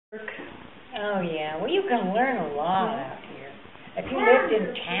Oh, yeah. Well, you can learn a lot out here. If you lived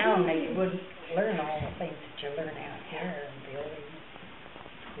in town, then you wouldn't learn all the things that you learn out here in buildings.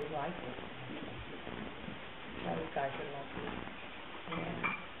 We like it. Those guys are lucky. Yeah.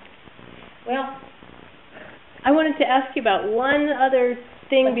 Well, I wanted to ask you about one other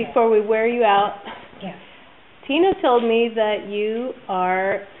thing before we wear you out. Yeah. Tina told me that you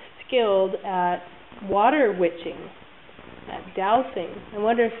are skilled at water witching, at dowsing. I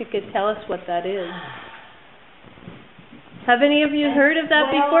wonder if you could tell us what that is. Have any of you heard of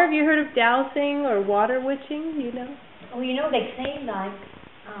that before? Have you heard of dowsing or water witching? You know? Well, you know, they say like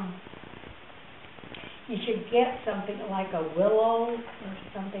you should get something like a willow or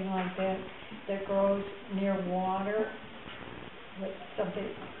something like that that grows near water. With something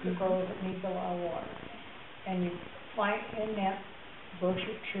that grows that needs a lot of water. And you find in that bush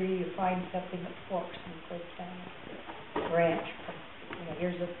or tree, you find something that forks and goes down a branch. You know,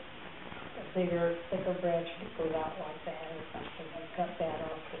 here's a bigger, thicker branch that goes out like that or something. You cut that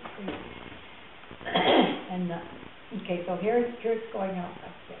off the tree. And okay, so here it's going out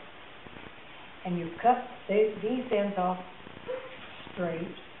like this. And you cut these ends off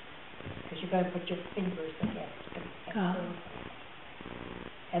straight because you're going to put your fingers against it.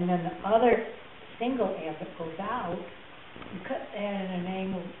 And then the other single end that goes out, you cut that at an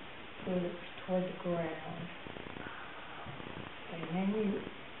angle so that it's toward the ground. And then you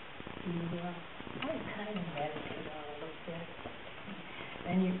kind of meditate on it like that.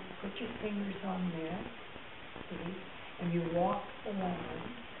 Then you put your fingers on there, see, and you walk the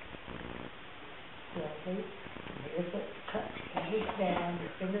line slowly. Here's the cut edges down,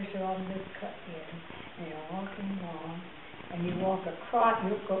 your fingers are on this cut end, and you're walking along. And you walk across,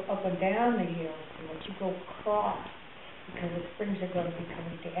 you go up and down the hill, so that you go across, because the springs are going to be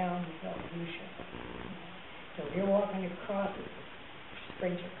coming down the hill usually. So if you're walking across, the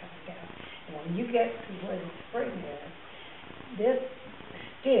springs are coming down. And when you get to where the spring is, this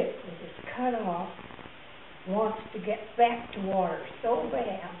stick that is cut off wants to get back to water so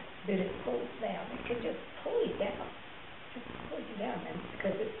bad that it pulls down. It can just pull you down. Just pull you down,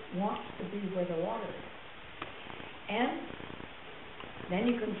 because it wants to be where the water is. And then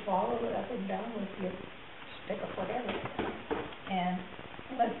you can follow it up and down with your stick or whatever. And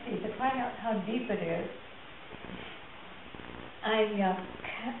let's see, to find out how deep it is, I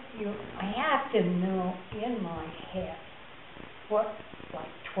have to know in my head what,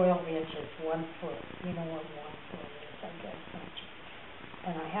 like 12 inches, 1 foot, you know what 1 foot is, I guess, don't you?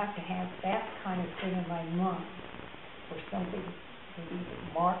 And I have to have that kind of thing in my mind for something to be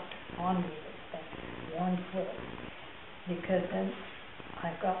marked on me that's 1 foot. Because then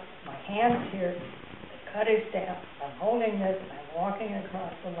I've got my hands here, the cut is down, I'm holding this, and I'm walking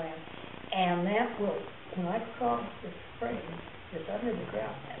across the land, and that will, when I cross the spring, it's under the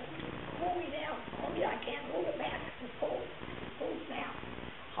ground, that will pull me down, I can't hold it back, it pulls down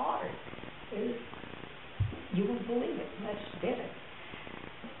hard. You won't believe it, I just did it.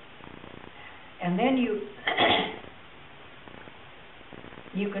 And then you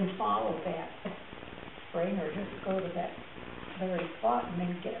can follow that spring, or just go to that very spot and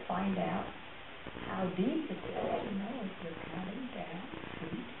then find out how deep it is. You know, if you're counting down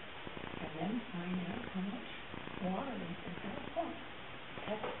feet, and then find out how much water is in that point.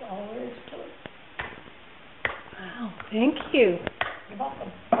 That's all there is to it. Wow, thank you. You're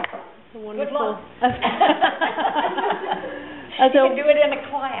welcome. Wonderful. Good luck. You can do it in a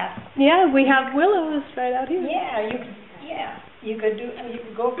class. Yeah, we have willows right out here. You could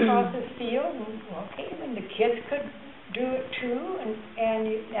go across the field, and the kids could do it too, and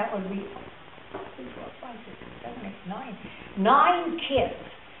that would be 2, 4, 5, 6, 7, 8, 9. 9 kids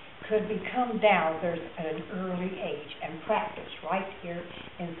could become dowsers at an early age and practice right here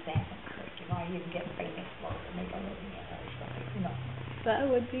in Salmon Creek. You know, you can get famous and make a living in it or something. No. That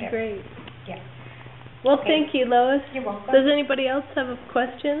would be great. Yeah. Well, thank you, Lois. You're welcome. Does anybody else have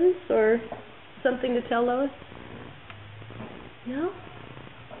questions or something to tell Lois? No?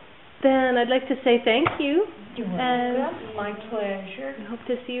 Then I'd like to say thank you. You're welcome. My pleasure. I hope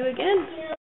to see you again.